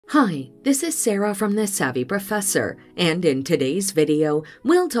Hi, this is Sarah from The Savvy Professor, and in today's video,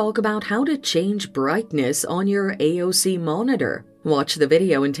 we'll talk about how to change brightness on your AOC monitor. Watch the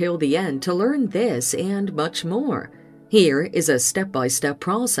video until the end to learn this and much more. Here is a step-by-step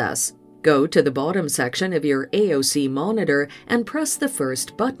process. Go to the bottom section of your AOC monitor and press the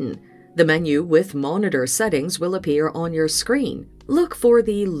first button. The menu with monitor settings will appear on your screen. Look for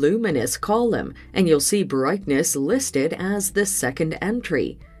the luminous column, and you'll see brightness listed as the second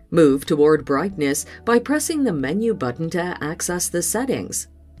entry. Move toward brightness by pressing the menu button to access the settings.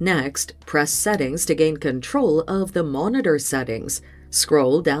 Next, press Settings to gain control of the monitor settings.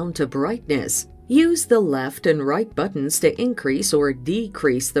 Scroll down to Brightness. Use the left and right buttons to increase or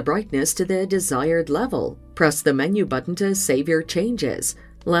decrease the brightness to the desired level. Press the menu button to save your changes.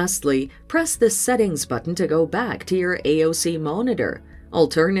 Lastly, press the Settings button to go back to your AOC monitor.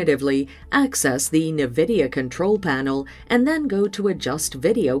 Alternatively, access the Nvidia control panel and then go to Adjust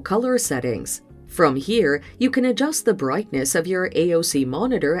Video Color Settings. From here, you can adjust the brightness of your AOC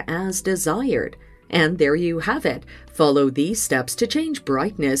monitor as desired. And there you have it. Follow these steps to change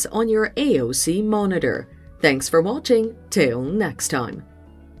brightness on your AOC monitor. Thanks for watching. Till next time.